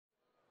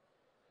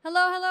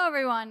Hello, hello,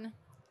 everyone.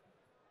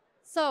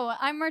 So,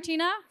 I'm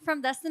Martina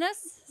from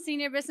Destinus,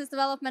 Senior Business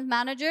Development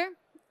Manager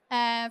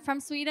from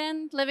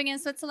Sweden, living in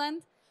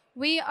Switzerland.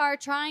 We are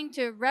trying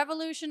to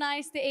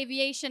revolutionize the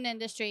aviation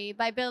industry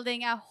by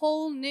building a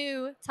whole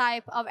new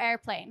type of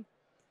airplane.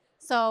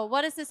 So,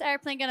 what is this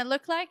airplane going to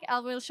look like?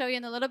 I will show you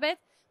in a little bit.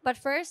 But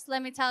first,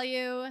 let me tell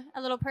you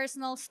a little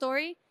personal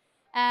story.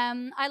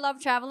 I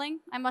love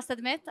traveling, I must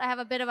admit. I have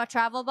a bit of a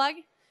travel bug.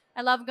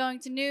 I love going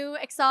to new,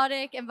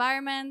 exotic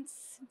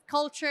environments,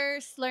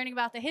 cultures, learning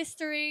about the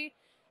history.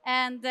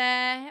 And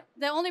the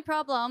only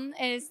problem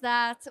is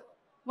that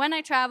when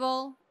I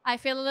travel, I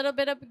feel a little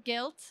bit of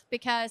guilt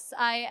because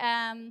I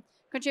am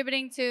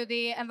contributing to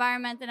the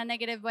environment in a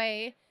negative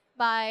way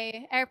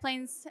by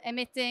airplanes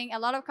emitting a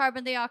lot of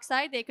carbon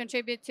dioxide. They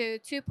contribute to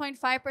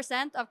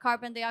 2.5% of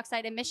carbon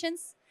dioxide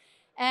emissions.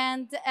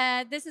 And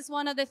this is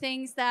one of the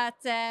things that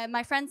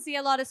my friends see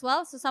a lot as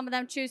well. So some of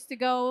them choose to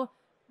go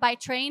by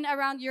train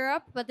around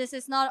Europe, but this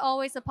is not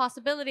always a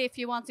possibility if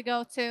you want to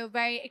go to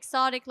very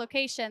exotic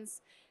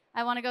locations.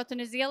 I want to go to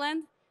New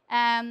Zealand,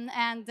 and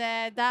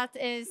that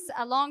is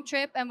a long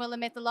trip and will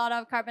emit a lot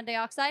of carbon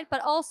dioxide.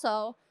 But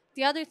also,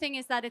 the other thing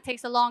is that it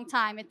takes a long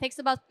time. It takes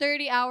about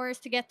 30 hours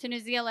to get to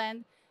New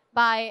Zealand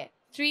by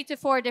 3 to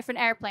 4 different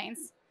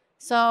airplanes.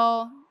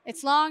 So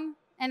it's long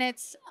and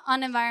it's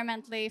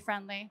unenvironmentally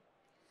friendly.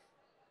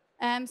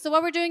 So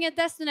what we're doing at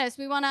Destinus,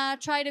 we want to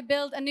try to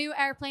build a new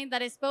airplane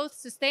that is both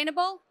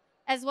sustainable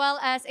as well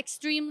as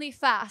extremely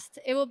fast.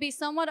 It will be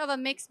somewhat of a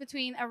mix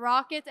between a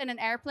rocket and an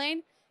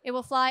airplane. It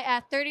will fly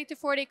at 30 to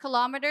 40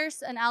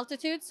 kilometers in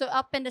altitude, so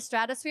up in the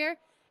stratosphere,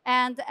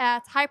 and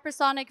at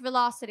hypersonic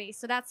velocity.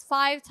 So that's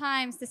 5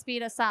 times the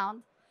speed of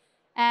sound.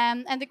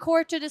 And the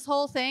core to this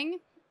whole thing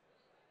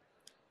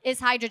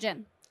is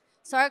hydrogen.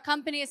 So our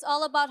company is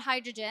all about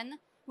hydrogen.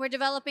 We're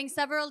developing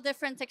several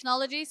different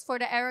technologies for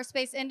the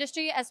aerospace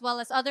industry, as well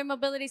as other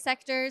mobility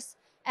sectors,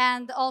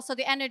 and also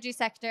the energy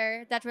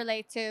sector that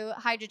relate to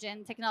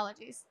hydrogen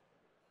technologies.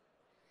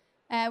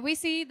 We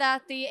see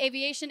that the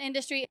aviation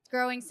industry is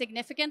growing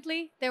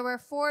significantly. There were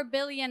 4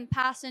 billion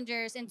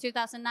passengers in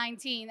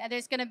 2019, and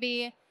there's going to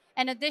be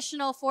an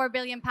additional 4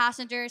 billion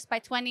passengers by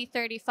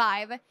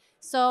 2035.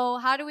 So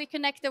how do we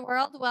connect the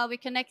world? Well, we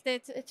connect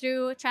it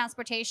through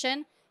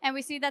transportation. And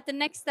we see that the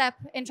next step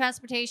in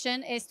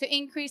transportation is to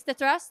increase the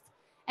thrust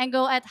and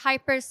go at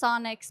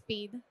hypersonic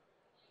speed.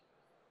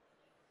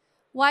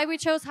 Why we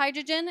chose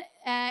hydrogen?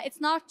 It's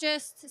not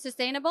just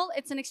sustainable,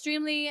 it's an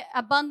extremely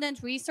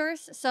abundant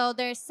resource. So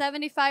there's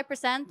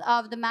 75%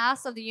 of the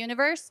mass of the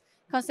universe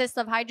consists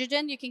of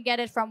hydrogen. You can get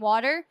it from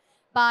water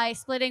by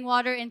splitting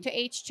water into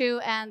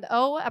H2 and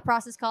O, a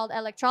process called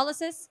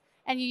electrolysis.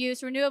 And you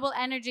use renewable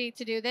energy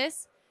to do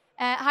this.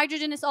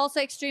 Hydrogen is also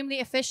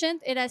extremely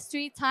efficient. It has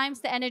 3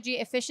 times the energy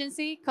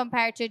efficiency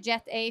compared to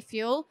Jet A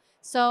fuel.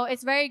 So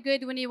it's very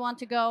good when you want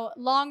to go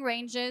long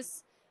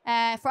ranges.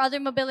 For other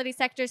mobility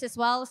sectors as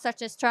well,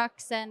 such as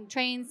trucks and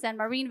trains and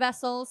marine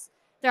vessels,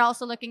 they're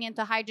also looking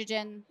into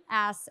hydrogen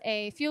as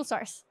a fuel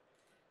source.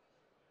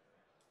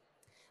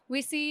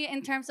 We see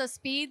in terms of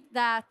speed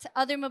that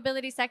other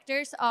mobility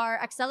sectors are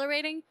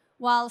accelerating,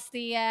 whilst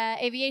the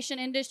aviation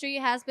industry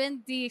has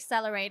been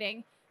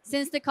decelerating.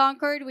 Since the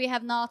Concorde, we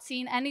have not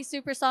seen any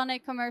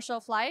supersonic commercial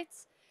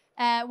flights,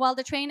 while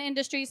the train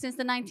industry since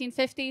the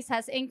 1950s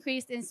has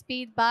increased in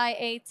speed by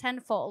a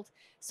tenfold.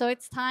 So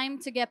it's time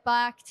to get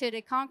back to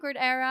the Concorde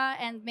era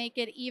and make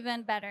it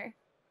even better.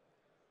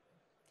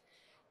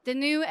 The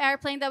new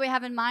airplane that we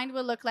have in mind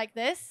will look like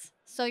this.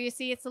 So you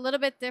see it's a little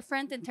bit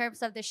different in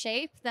terms of the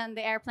shape than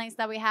the airplanes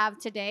that we have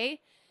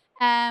today.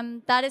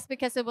 That is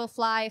because it will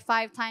fly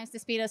 5 times the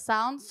speed of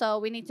sound, so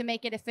we need to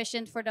make it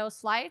efficient for those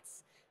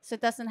flights. So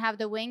it doesn't have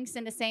the wings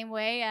in the same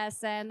way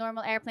as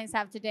normal airplanes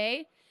have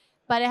today.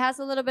 But it has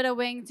a little bit of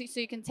wing so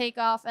you can take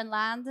off and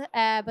land.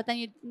 But then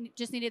you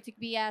just need it to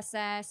be as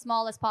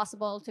small as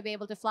possible to be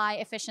able to fly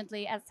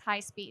efficiently at high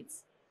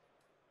speeds.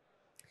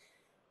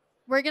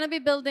 We're going to be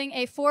building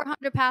a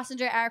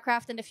 400-passenger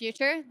aircraft in the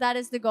future. That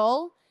is the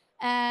goal.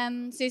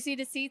 So you see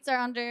the seats are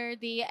under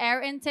the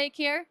air intake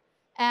here.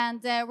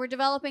 And we're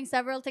developing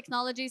several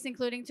technologies,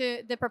 including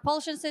to the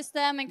propulsion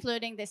system,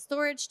 including the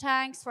storage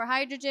tanks for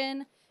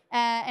hydrogen,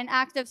 and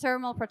active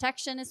thermal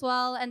protection as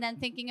well, and then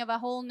thinking of a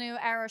whole new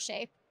aero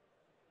shape.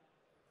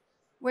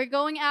 We're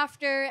going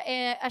after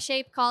a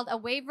shape called a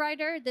wave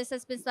rider. This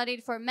has been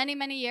studied for many,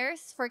 many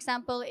years. For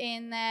example,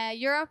 in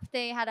Europe,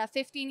 they had a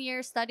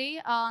 15-year study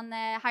on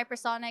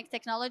hypersonic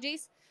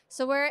technologies.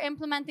 So we're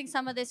implementing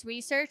some of this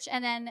research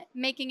and then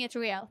making it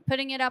real,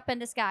 putting it up in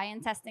the sky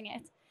and testing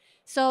it.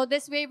 So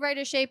this wave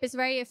rider shape is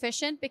very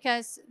efficient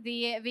because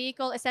the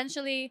vehicle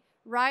essentially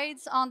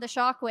rides on the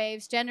shock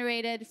waves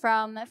generated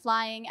from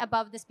flying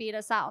above the speed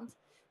of sound.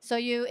 So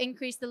you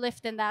increase the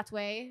lift in that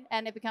way,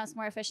 and it becomes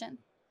more efficient.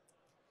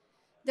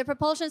 The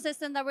propulsion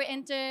system that we're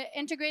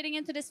integrating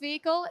into this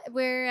vehicle,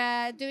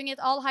 we're doing it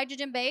all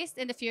hydrogen-based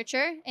in the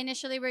future.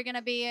 Initially, we're going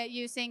to be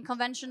using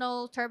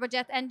conventional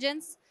turbojet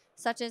engines,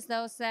 such as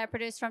those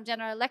produced from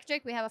General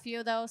Electric. We have a few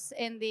of those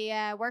in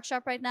the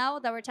workshop right now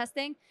that we're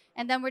testing.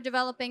 And then we're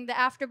developing the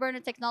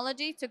afterburner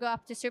technology to go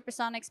up to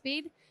supersonic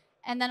speed,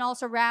 and then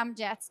also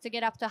ramjets to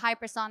get up to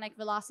hypersonic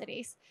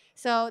velocities.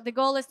 So the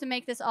goal is to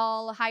make this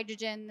all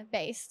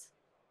hydrogen-based.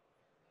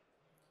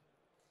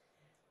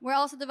 We're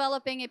also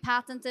developing a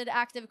patented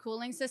active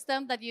cooling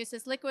system that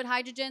uses liquid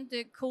hydrogen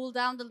to cool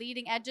down the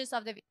leading edges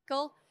of the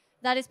vehicle.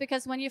 That is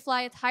because when you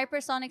fly at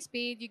hypersonic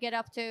speed, you get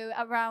up to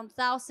around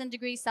 1,000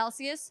 degrees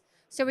Celsius.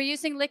 So we're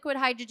using liquid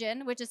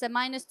hydrogen, which is at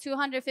minus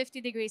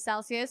 250 degrees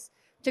Celsius,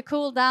 to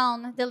cool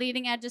down the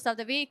leading edges of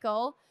the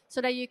vehicle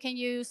so that you can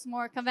use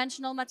more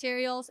conventional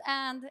materials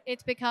and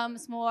it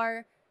becomes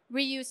more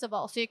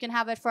reusable, so you can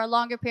have it for a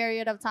longer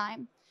period of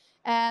time.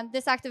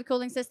 This active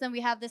cooling system,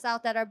 we have this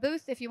out at our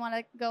booth if you want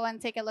to go and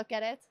take a look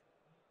at it.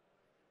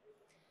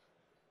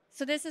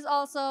 So this is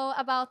also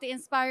about the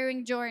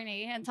inspiring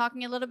journey and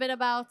talking a little bit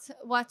about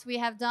what we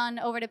have done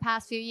over the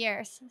past few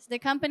years. So the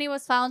company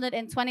was founded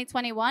in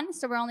 2021,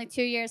 so we're only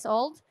 2 years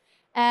old.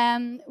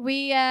 In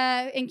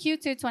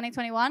Q2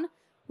 2021,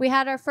 we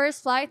had our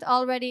first flight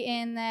already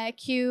in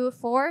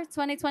Q4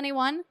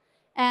 2021.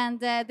 And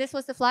this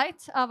was the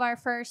flight of our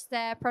first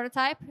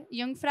prototype,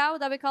 Jungfrau,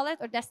 that we call it,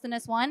 or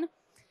Destinus 1.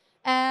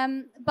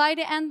 By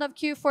the end of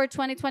Q4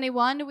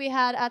 2021, we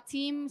had a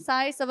team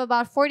size of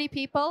about 40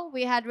 people.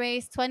 We had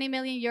raised 20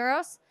 million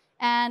euros,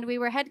 and we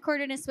were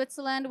headquartered in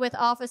Switzerland with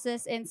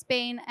offices in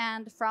Spain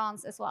and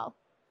France as well.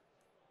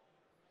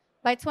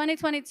 By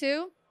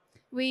 2022,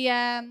 we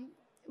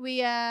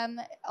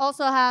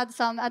also had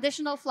some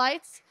additional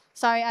flights.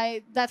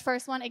 Sorry, that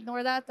first one,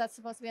 ignore that. That's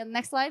supposed to be on the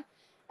next slide.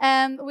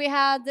 We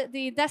had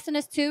the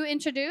Destinus 2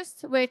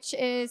 introduced, which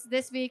is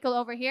this vehicle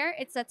over here.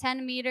 It's a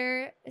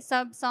 10-meter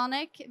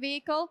subsonic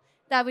vehicle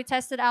that we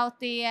tested out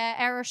the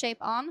aero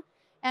shape on.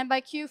 And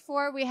by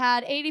Q4, we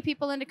had 80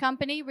 people in the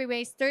company. We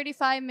raised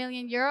 35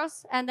 million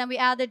euros, and then we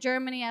added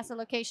Germany as a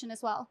location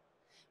as well.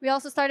 We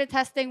also started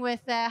testing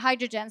with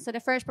hydrogen. So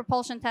the first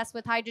propulsion test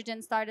with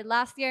hydrogen started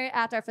last year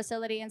at our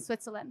facility in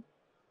Switzerland.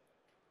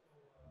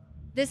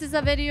 This is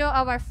a video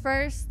of our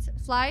first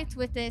flight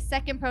with the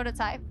second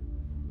prototype.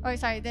 Oh,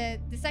 sorry, the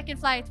second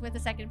flight with the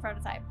second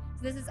prototype.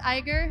 So this is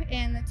Eiger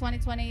in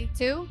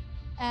 2022.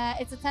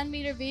 It's a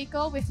 10-meter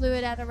vehicle. We flew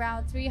it at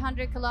around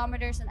 300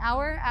 kilometers an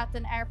hour at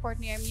an airport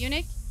near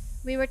Munich.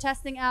 We were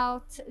testing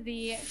out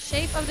the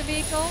shape of the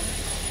vehicle,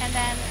 and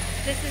then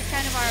this is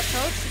kind of our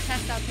approach to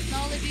test out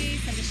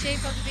technologies and the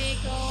shape of the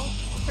vehicle,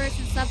 first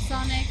in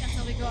subsonic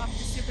until we go up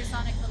to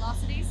supersonic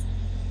velocities.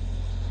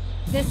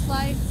 This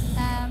flight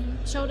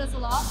showed us a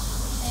lot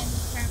in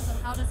terms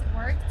of how does it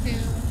work to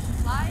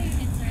fly,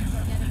 in terms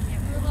of getting the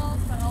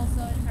approvals, but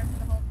also in terms of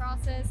the whole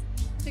process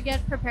to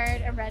get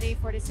prepared and ready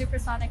for the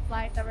supersonic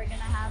flight that we're going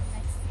to have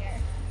next year.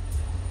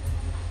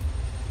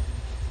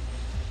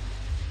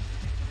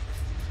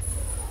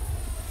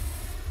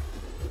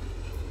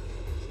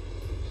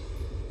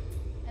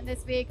 And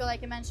this vehicle,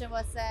 like I mentioned,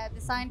 was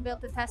designed,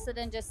 built, and tested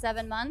in just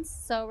 7 months.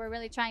 So we're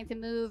really trying to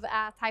move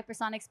at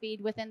hypersonic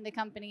speed within the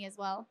company as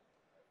well.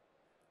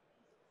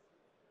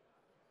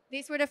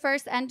 These were the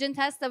first engine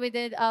tests that we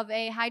did of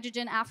a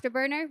hydrogen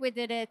afterburner. We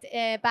did it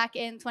back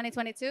in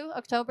 2022,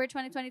 October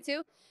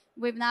 2022.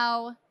 We've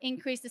now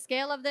increased the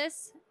scale of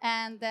this,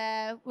 and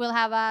we'll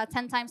have a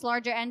 10 times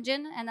larger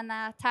engine and then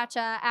attach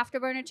an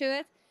afterburner to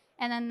it,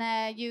 and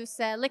then use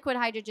liquid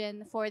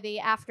hydrogen for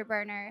the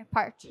afterburner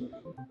part.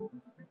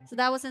 So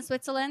that was in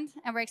Switzerland,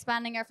 and we're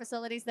expanding our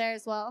facilities there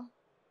as well.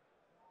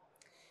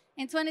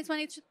 In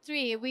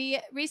 2023, we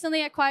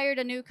recently acquired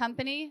a new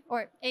company,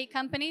 or a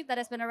company that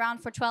has been around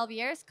for 12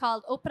 years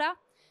called Opera.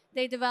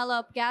 They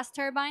develop gas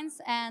turbines,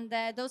 and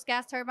those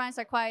gas turbines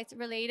are quite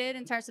related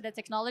in terms of the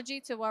technology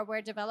to what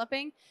we're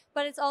developing,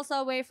 but it's also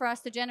a way for us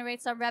to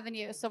generate some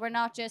revenue, so we're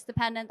not just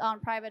dependent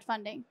on private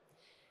funding.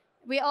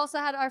 We also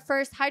had our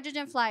first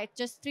hydrogen flight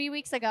just 3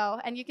 weeks ago,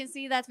 and you can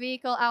see that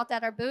vehicle out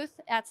at our booth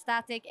at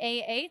Static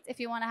A8 if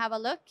you want to have a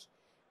look.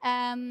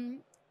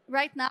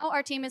 Right now,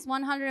 our team is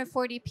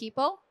 140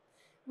 people.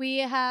 We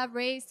have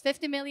raised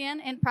 50 million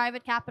in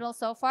private capital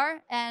so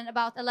far and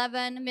about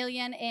 11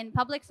 million in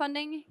public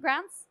funding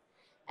grants.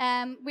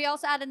 We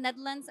also added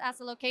Netherlands as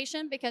a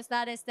location because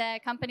that is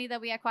the company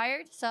that we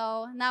acquired.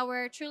 So now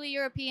we're truly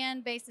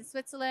European, based in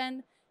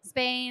Switzerland,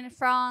 Spain,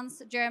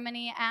 France,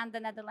 Germany, and the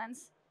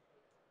Netherlands.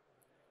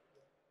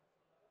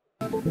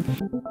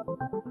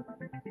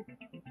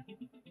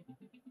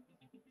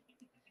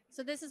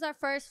 So this is our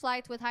first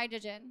flight with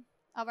hydrogen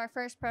of our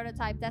first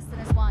prototype,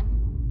 Destinus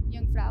 1,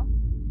 Jungfrau.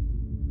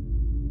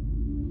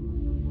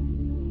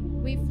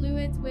 We flew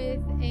it with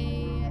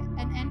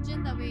an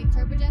engine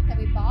turbojet that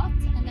we bought,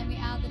 and then we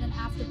added an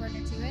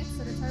afterburner to it.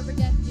 So the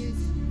turbojet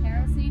used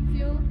kerosene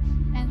fuel,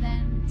 and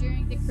then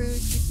during the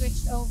cruise we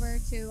switched over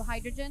to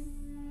hydrogen.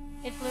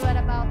 It flew at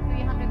about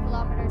 300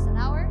 kilometers an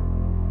hour.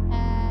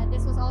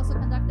 This was also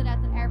conducted at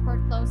an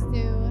airport close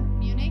to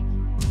Munich,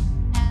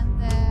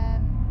 and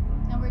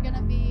we're going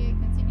to be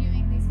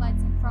continuing these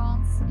flights in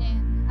France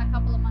in a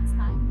couple of months'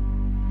 time.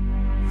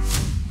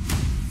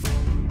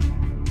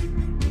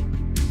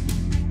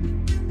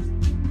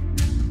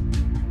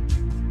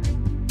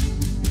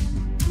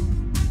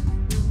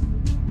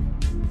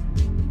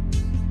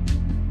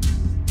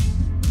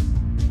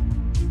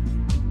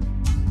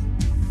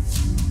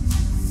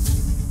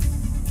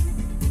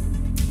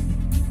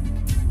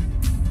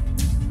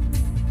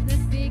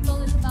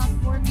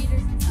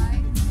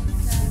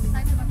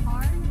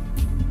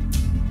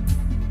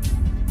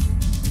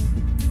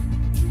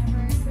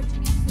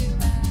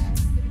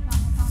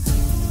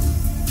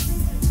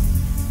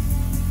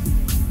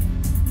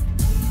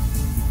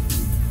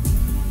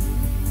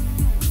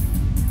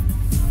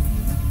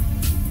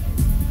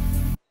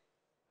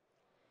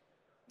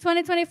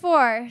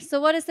 2024.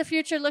 So what is the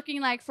future looking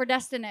like for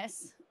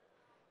Destinus?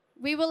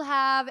 We will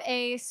have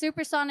a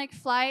supersonic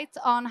flight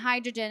on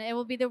hydrogen. It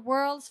will be the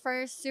world's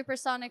first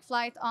supersonic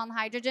flight on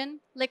hydrogen,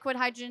 liquid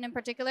hydrogen in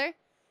particular.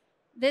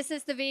 This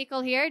is the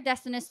vehicle here,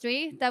 Destinus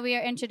 3, that we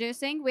are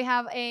introducing. We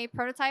have a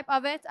prototype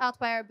of it out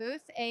by our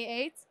booth,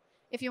 A8,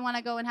 if you want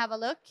to go and have a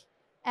look.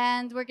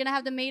 And we're going to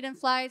have the maiden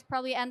flight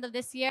probably end of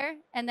this year,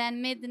 and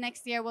then mid the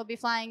next year we'll be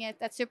flying it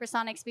at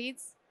supersonic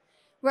speeds.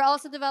 We're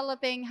also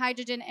developing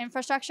hydrogen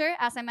infrastructure.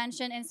 As I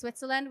mentioned, in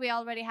Switzerland, we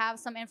already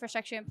have some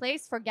infrastructure in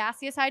place for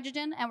gaseous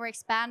hydrogen, and we're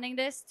expanding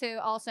this to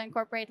also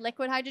incorporate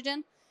liquid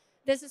hydrogen.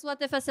 This is what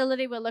the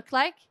facility will look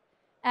like.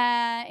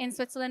 In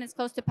Switzerland, it's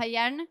close to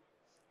Payerne.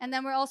 And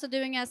then we're also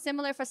doing a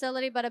similar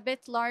facility, but a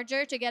bit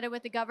larger, together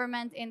with the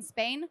government in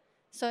Spain.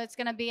 So it's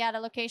going to be at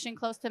a location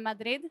close to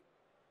Madrid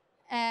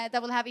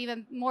that will have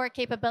even more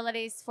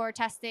capabilities for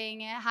testing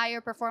higher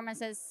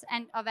performances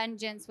of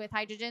engines with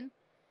hydrogen.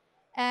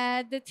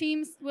 The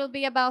teams will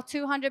be about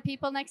 200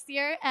 people next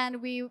year, and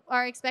we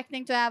are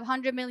expecting to have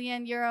 100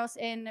 million euros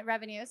in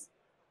revenues.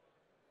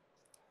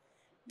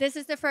 This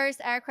is the first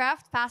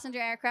aircraft, passenger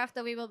aircraft,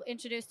 that we will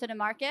introduce to the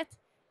market.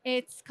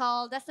 It's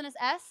called Destinus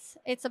S.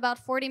 It's about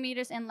 40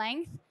 meters in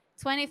length,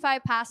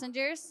 25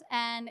 passengers,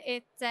 and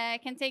it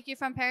can take you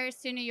from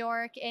Paris to New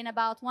York in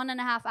about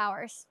 1.5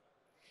 hours.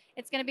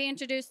 It's going to be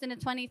introduced in the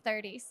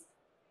 2030s.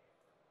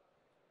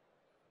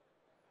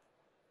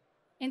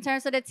 In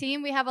terms of the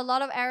team, we have a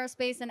lot of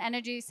aerospace and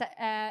energy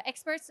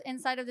experts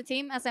inside of the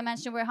team. As I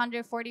mentioned, we're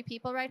 140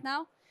 people right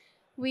now.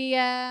 We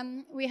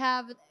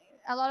have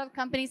a lot of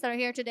companies that are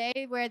here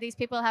today where these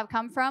people have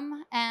come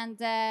from, and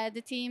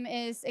the team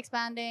is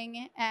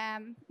expanding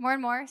more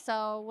and more,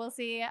 so we'll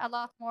see a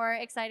lot more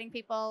exciting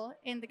people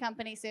in the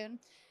company soon.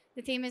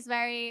 The team is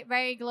very,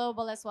 very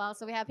global as well,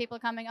 so we have people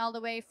coming all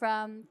the way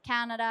from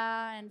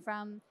Canada and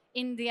from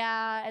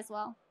India as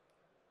well.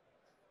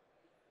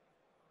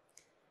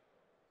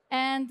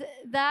 And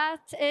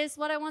that is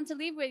what I want to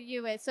leave with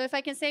you with. So if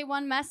I can say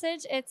one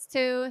message, it's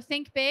to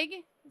think big.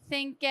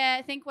 Think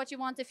what you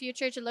want the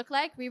future to look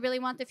like. We really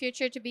want the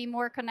future to be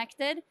more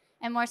connected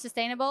and more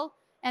sustainable.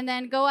 And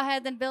then go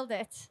ahead and build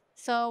it.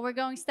 So we're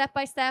going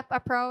step-by-step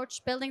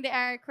approach, building the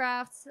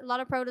aircrafts, a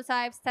lot of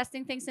prototypes,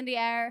 testing things in the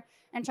air,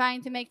 and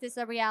trying to make this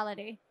a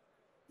reality.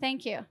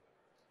 Thank you.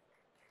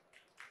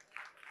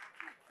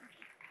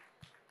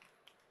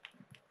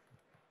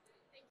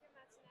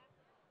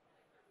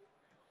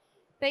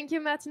 Thank you,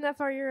 Martina,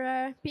 for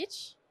your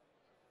pitch.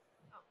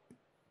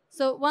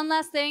 So one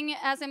last thing,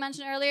 as I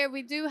mentioned earlier,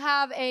 we do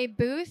have a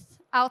booth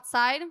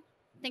outside.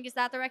 I think it's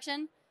that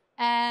direction.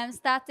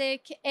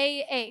 Static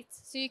A8.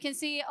 So you can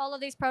see all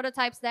of these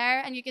prototypes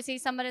there, and you can see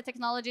some of the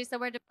technologies that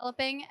we're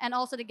developing, and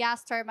also the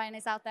gas turbine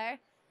is out there.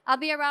 I'll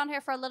be around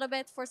here for a little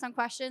bit for some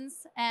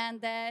questions,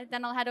 and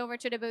then I'll head over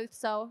to the booth.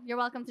 So you're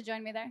welcome to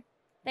join me there.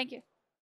 Thank you.